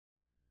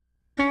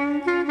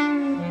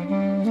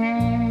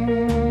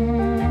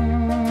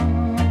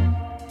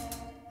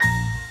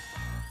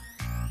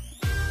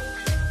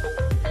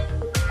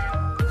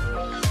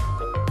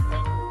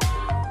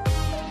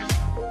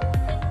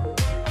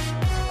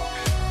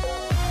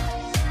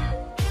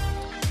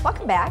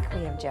Welcome back.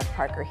 We have Jeff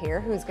Parker here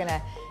who's going to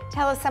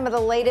tell us some of the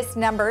latest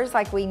numbers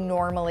like we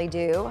normally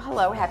do.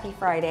 Hello, happy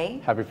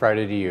Friday. Happy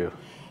Friday to you.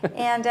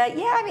 And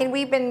yeah, I mean,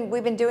 we've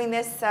been doing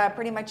this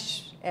pretty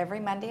much every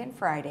Monday and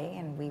Friday,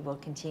 and we will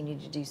continue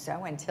to do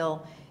so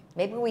until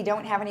maybe we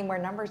don't have any more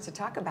numbers to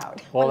talk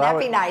about. Well, Wouldn't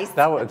that be nice?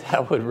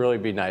 That would really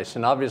be nice.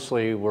 And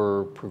obviously,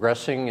 we're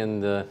progressing in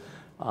the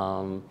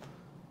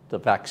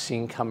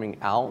vaccine coming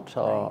out,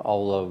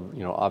 although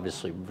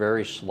obviously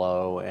very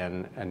slow,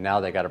 and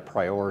now they got to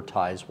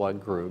prioritize what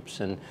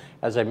groups. And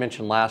as I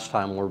mentioned last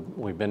time,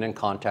 we've been in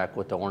contact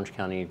with the Orange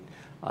County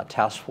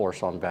task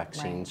force on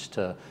vaccines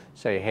to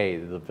say, hey,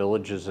 the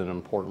village is an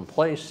important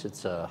place.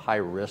 It's a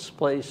high-risk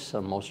place.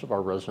 Most of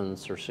our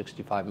residents are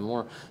 65 and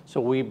more, so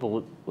we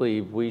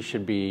believe we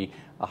should be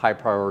a high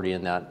priority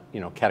in that,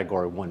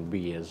 category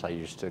 1B, as I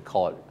used to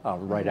call it,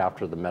 right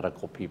after the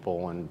medical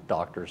people and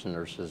doctors and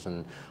nurses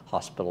and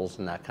hospitals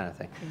and that kind of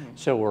thing.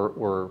 So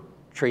we're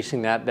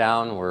tracing that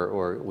down.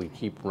 We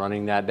keep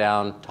running that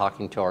down,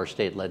 talking to our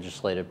state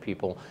legislative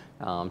people.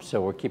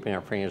 So we're keeping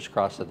our fingers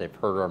crossed that they've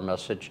heard our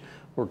message.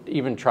 We're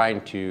even trying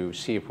to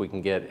see if we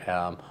can get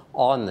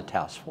on the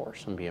task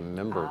force and be a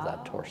member of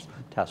that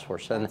task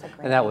force, and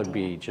that would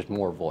be just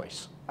more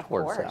voice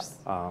towards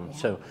that.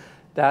 So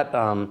that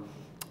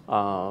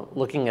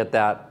looking at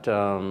that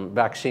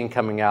vaccine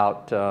coming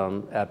out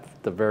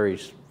at the very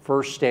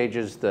first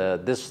stages,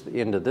 this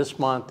end of this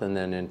month, and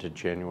then into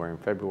January and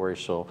February.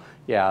 So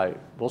yeah,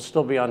 we'll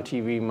still be on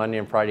TV Monday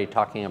and Friday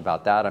talking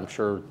about that. I'm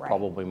sure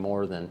probably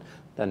more than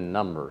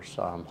numbers,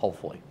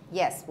 hopefully.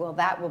 Yes, well,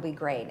 that will be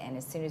great. And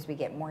as soon as we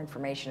get more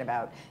information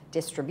about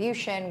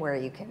distribution, where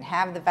you can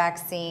have the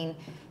vaccine,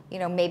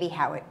 maybe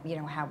how it,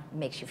 how it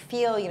makes you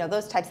feel,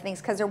 those types of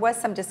things, because there was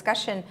some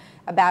discussion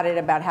about it,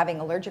 about having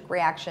allergic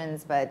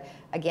reactions, but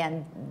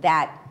again,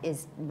 that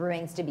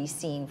remains to be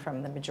seen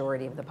from the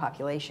majority of the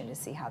population to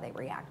see how they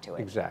react to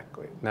it.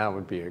 Exactly. That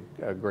would be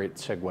a great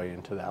segue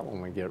into that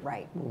when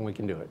we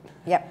can do it.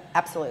 Yep,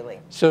 absolutely.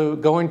 So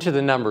going to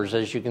the numbers,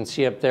 as you can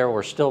see up there,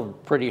 we're still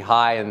pretty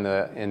high in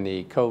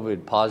the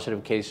COVID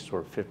positive cases.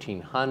 We're at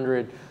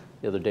 1,500.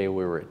 The other day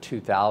we were at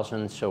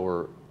 2,000, so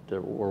we're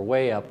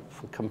way up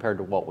compared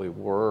to what we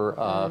were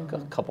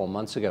a couple of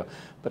months ago.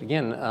 But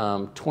again,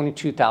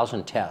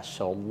 22,000 tests.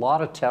 So a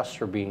lot of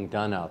tests are being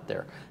done out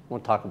there. We'll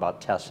talk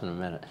about tests in a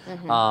minute.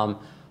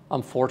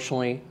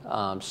 Unfortunately,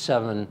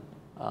 7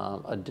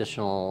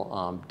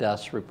 additional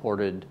deaths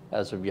reported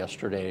as of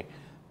yesterday.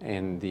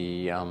 And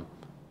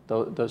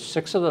those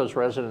 6 of those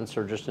residents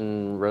are just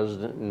in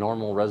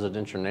normal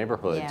residential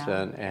neighborhoods,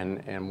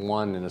 and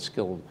 1 in a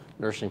skilled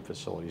nursing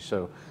facility.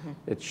 So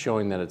it's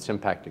showing that it's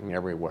impacting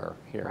everywhere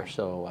here.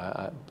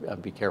 So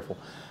be careful.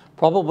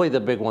 Probably the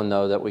big one,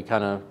 though, that we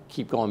kind of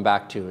keep going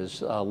back to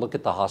is look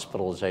at the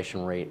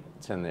hospitalization rate.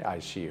 It's in the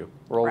ICU.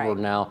 We're over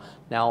now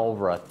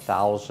over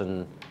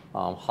 1,000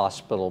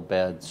 hospital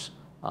beds,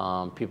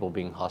 people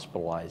being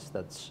hospitalized.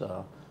 That's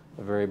a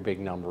very big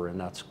number, and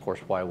that's of course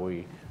why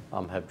we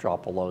have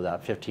dropped below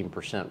that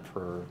 15%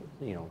 for,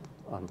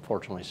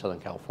 unfortunately, Southern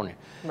California.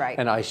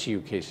 And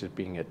ICU cases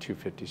being at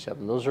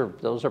 257. Those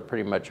are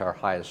pretty much our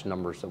highest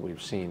numbers that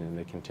we've seen, and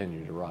they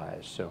continue to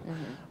rise. So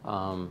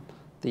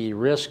the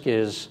risk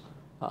is,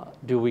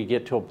 do we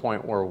get to a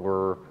point where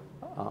we're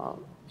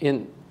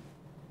in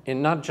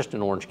not just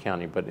in Orange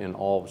County, but in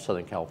all of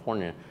Southern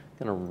California,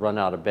 going to run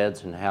out of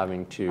beds and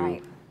having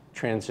to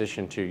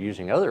transition to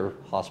using other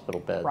hospital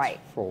beds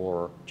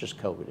for just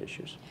COVID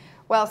issues?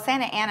 Well,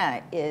 Santa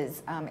Ana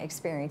is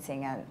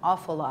experiencing an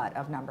awful lot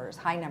of numbers,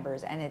 high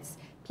numbers, and it's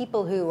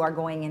people who are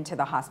going into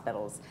the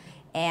hospitals.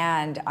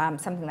 And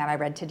something that I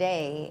read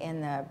today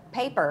in the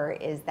paper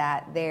is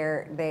that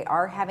they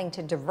are having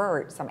to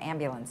divert some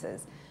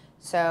ambulances.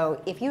 So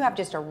if you have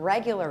just a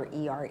regular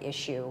ER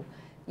issue,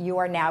 you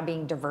are now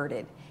being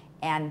diverted.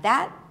 And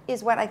that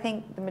is what I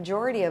think the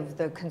majority of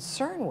the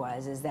concern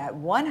was, is that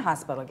one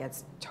hospital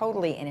gets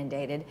totally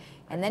inundated,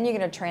 and then you're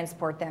going to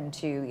transport them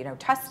to,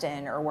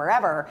 Tustin or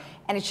wherever,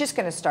 and it's just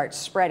going to start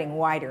spreading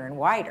wider and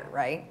wider,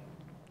 right?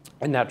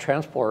 And that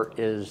transport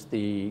is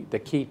the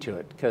key to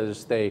it,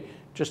 because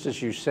just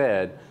as you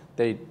said,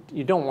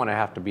 you don't want to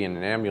have to be in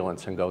an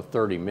ambulance and go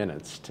 30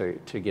 minutes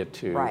to get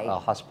to a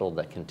hospital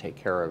that can take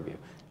care of you.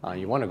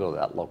 You want to go to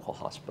that local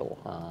hospital.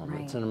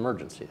 It's an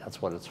emergency.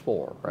 That's what it's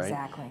for, right?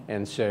 Exactly.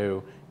 And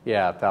so,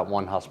 yeah, if that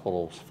one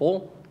hospital is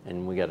full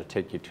and we got to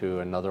take you to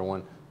another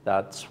one,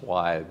 that's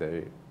why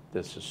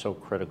this is so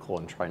critical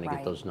in trying to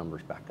get those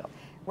numbers back up.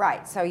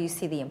 Right. So you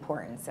see the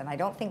importance, and I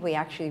don't think we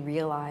actually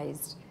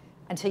realized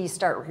until you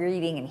start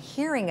reading and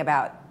hearing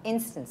about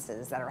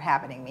instances that are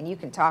happening. I mean, you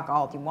can talk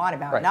all you want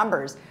about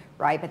numbers,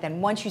 right? But then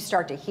once you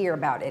start to hear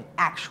about it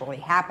actually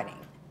happening.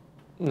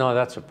 No,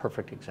 that's a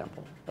perfect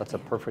example. That's a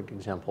perfect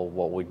example of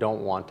what we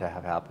don't want to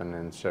have happen.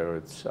 And so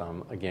it's,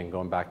 again,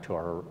 going back to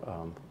our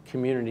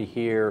community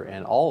here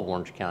and all of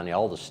Orange County,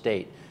 all the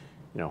state,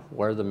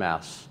 wear the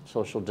mask,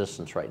 social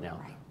distance right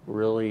now.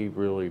 Really,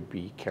 really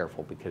be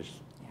careful, because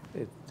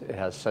it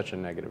has such a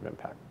negative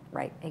impact.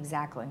 Right,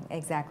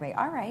 exactly.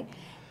 All right.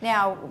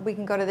 Now we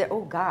can go to the,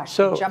 oh gosh,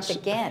 So we jumped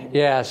again.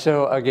 Yeah,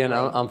 so again,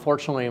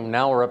 unfortunately,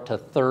 now we're up to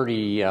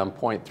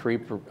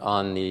 30.3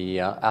 on the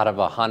out of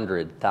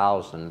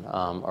 100,000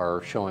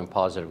 are showing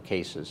positive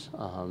cases.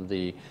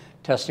 The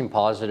testing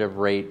positive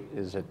rate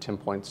is at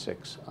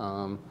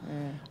 10.6.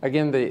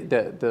 Again,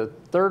 the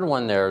third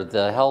one there,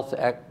 the health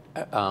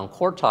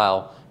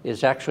quartile,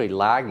 is actually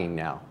lagging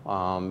now,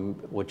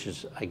 which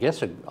is, I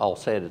guess, I'll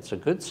say it's a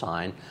good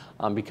sign,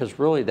 because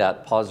really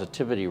that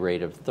positivity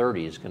rate of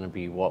 30 is going to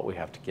be what we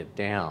have to get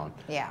down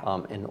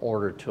in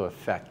order to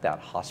affect that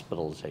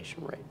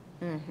hospitalization rate.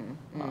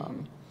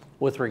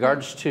 With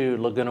regards to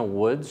Laguna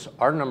Woods,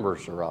 our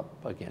numbers are up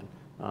again.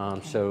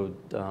 So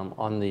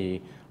on the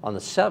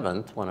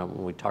 7th,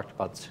 when we talked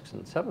about the 6th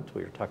and the 7th,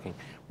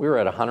 we were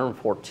at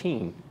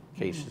 114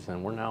 cases,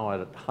 and we're now at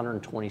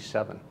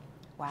 127.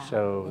 Wow,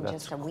 so in that's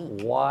just a week.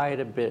 Quite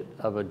a bit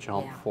of a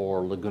jump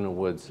for Laguna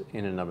Woods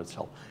in and of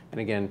itself. And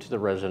again, to the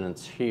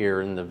residents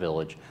here in the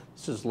village,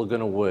 this is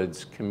Laguna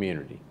Woods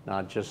community,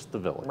 not just the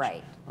village.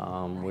 Right.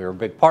 We're a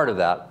big part of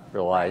that,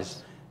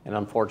 realize, and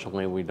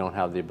unfortunately we don't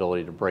have the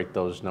ability to break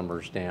those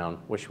numbers down.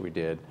 Wish we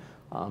did.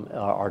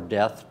 Our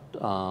death,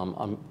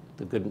 the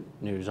good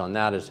news on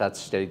that is that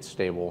stayed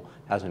stable,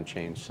 hasn't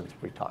changed since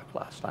we talked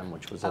last time,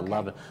 which was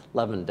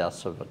 11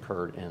 deaths have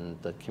occurred in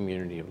the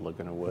community of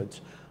Laguna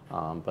Woods.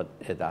 But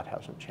that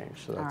hasn't changed,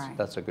 so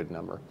that's a good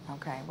number.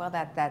 Okay, well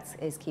that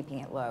is keeping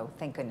it low,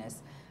 thank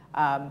goodness.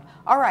 All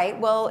right,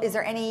 well, is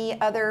there any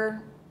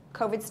other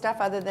COVID stuff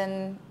other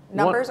than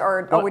numbers,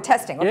 or we're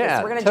testing? Okay,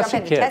 so we're going to jump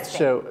into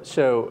testing.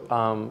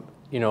 So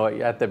you know,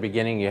 at the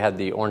beginning you had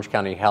the Orange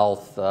County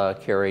Health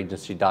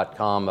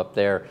careagency.com up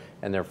there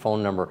and their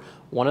phone number.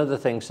 One of the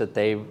things that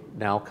they've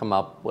now come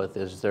up with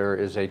is there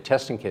is a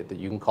testing kit that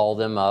you can call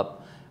them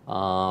up.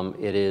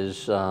 It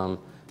is a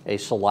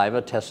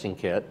saliva testing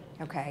kit.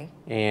 Okay.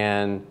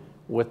 And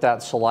with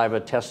that saliva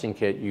testing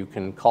kit, you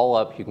can call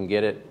up, you can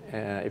get it.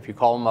 If you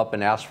call them up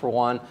and ask for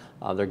one,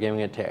 they're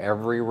giving it to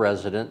every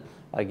resident.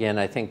 Again,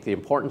 I think the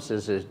importance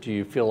is do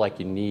you feel like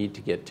you need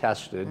to get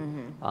tested?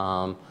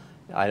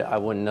 I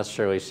wouldn't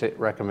necessarily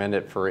recommend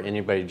it for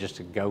anybody just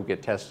to go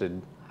get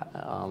tested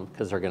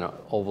because they're going to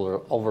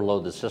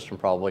overload the system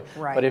probably.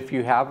 Right. But if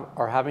you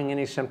are having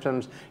any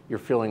symptoms, you're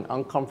feeling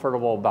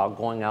uncomfortable about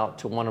going out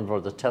to one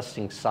of the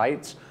testing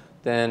sites,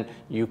 then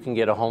you can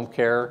get a home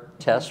care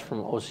test from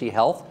OC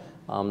Health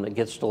that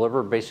gets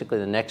delivered basically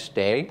the next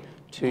day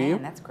to you.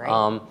 That's great.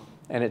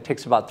 And it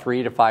takes about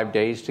 3 to 5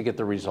 days to get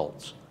the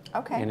results.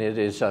 Okay. And it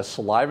is a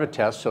saliva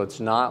test, so it's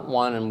not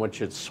one in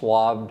which it's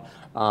swabbed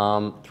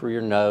through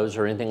your nose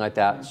or anything like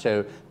that.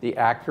 So the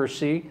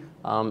accuracy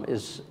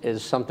is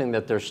something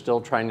that they're still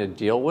trying to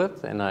deal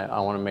with, and I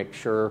want to make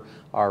sure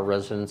our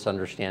residents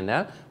understand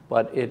that.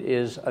 But it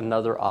is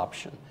another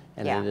option,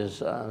 and it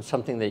is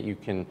something that you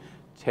can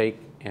take.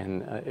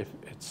 And if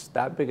it's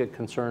that big a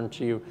concern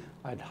to you,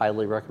 I'd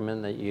highly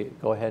recommend that you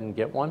go ahead and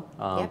get one.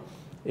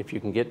 If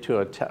you can get to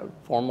a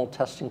formal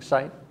testing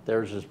site,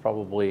 theirs is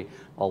probably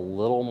a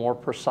little more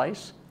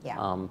precise.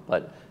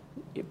 But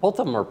both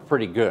of them are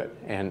pretty good,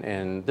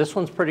 and this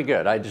one's pretty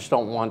good. I just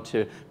don't want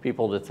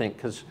people to think,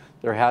 because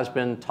there has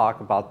been talk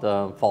about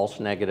the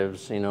false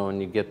negatives, you know, and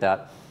you get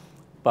that.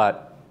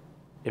 But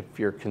if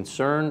you're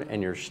concerned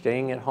and you're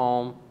staying at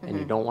home and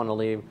you don't want to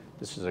leave,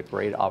 this is a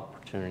great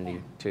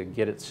opportunity to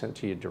get it sent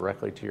to you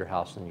directly to your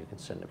house, and you can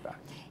send it back.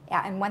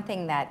 Yeah, and one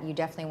thing that you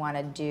definitely want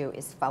to do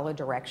is follow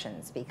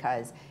directions,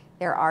 because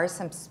there are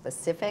some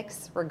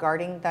specifics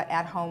regarding the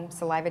at-home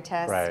saliva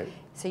test. Right.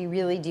 So you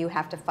really do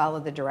have to follow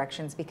the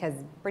directions, because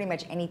pretty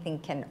much anything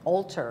can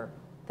alter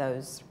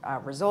those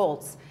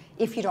results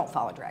if you don't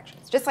follow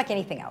directions. Just like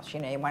anything else, you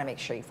know, you want to make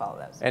sure you follow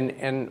those.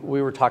 And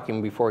we were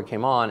talking before we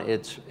came on,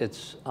 it's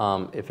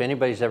if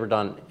anybody's ever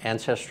done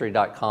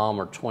Ancestry.com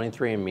or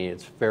 23andMe,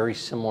 it's very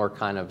similar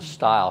kind of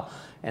style.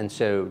 And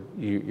so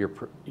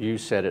you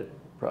said it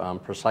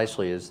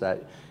precisely, is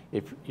that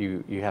if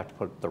you have to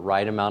put the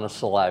right amount of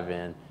saliva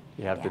in,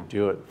 you have to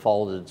do it,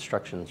 follow the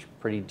instructions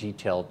pretty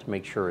detailed to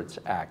make sure it's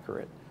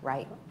accurate.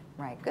 Right.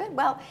 Right, good.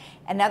 Well,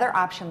 another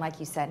option, like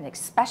you said, and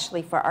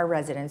especially for our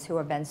residents who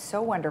have been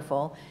so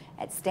wonderful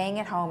at staying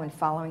at home and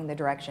following the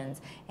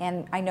directions.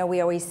 And I know we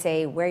always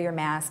say wear your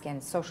mask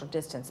and social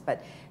distance,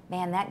 but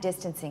man, that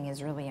distancing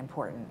is really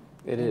important.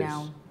 It is. You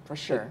know, for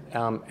sure.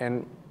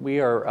 And we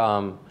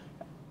are,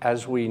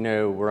 as we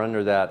know, we're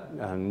under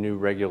that new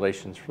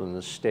regulations from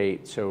the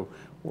state. So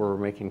we're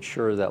making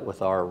sure that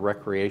with our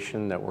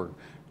recreation that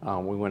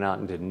we went out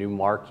and did new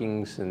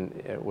markings and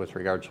with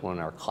regards to one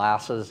of our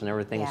classes and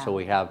everything. So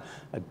we have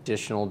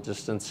additional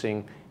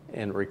distancing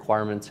and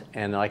requirements.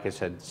 And like I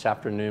said, this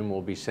afternoon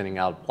we'll be sending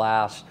out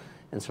blasts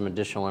and some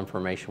additional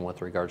information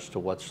with regards to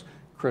what's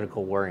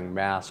critical wearing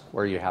masks,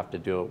 where you have to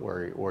do it,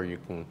 where you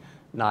can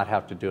not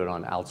have to do it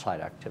on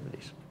outside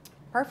activities.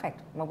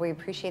 Perfect. Well, we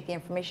appreciate the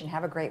information.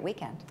 Have a great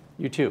weekend.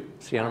 You too.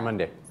 See you on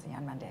Monday. See you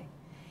on Monday.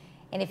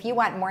 And if you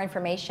want more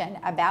information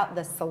about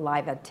the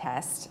saliva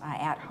test,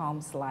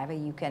 at-home saliva,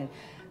 you can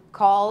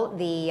call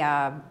the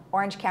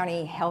Orange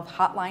County Health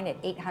Hotline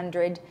at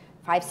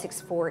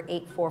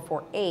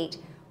 800-564-8448,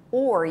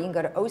 or you can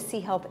go to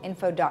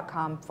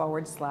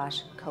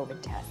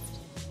ochealthinfo.com/COVID test.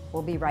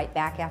 We'll be right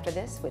back after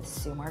this with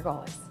Sue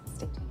Margolis.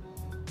 Stay tuned.